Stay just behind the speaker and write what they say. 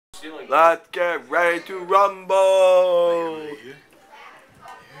ceiling. Let's get ready to rumble.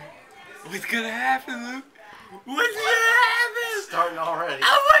 What's gonna happen, Luke? What's gonna happen? Starting already.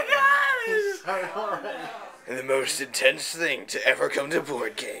 Oh my god! Starting already. And the most intense thing to ever come to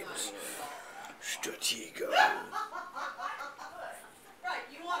board games. Stratigo.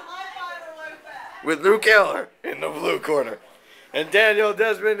 With Luke Eller in the blue corner. And Daniel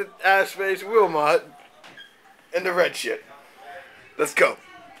Desmond Ashface Wilmot in the red shit. Let's go.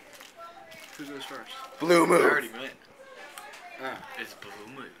 Who goes first? Blue I move. already went. It's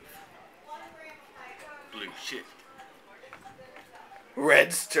blue move. Blue shit.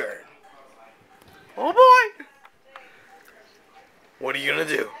 Red's turn. Oh boy. What are you gonna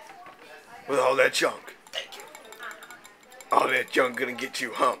do with all that junk? All that junk gonna get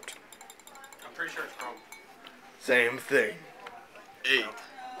you humped. I'm pretty sure it's wrong. Same thing. 8.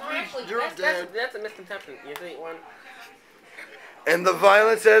 Actually, You're dead. that's a misconception. You think one? And the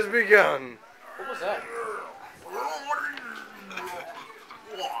violence has begun. What was that?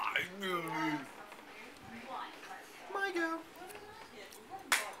 My go.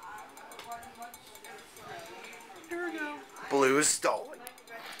 Here we go. Blue is stalling.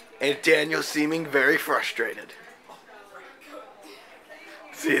 And Daniel seeming very frustrated.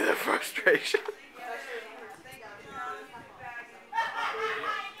 See the frustration?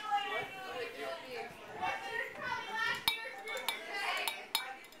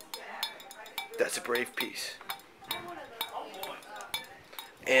 That's a brave piece.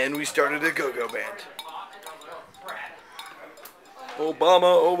 And we started a go-go band.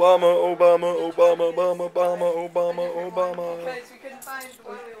 Obama, Obama, Obama, Obama, Obama, Obama, Obama, Obama. Because we couldn't find the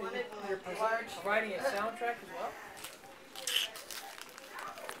one we wanted. You're providing a soundtrack as well?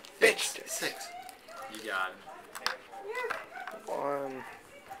 Bitch. 6. You got it. One.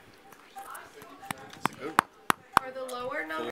 Are the lower numbers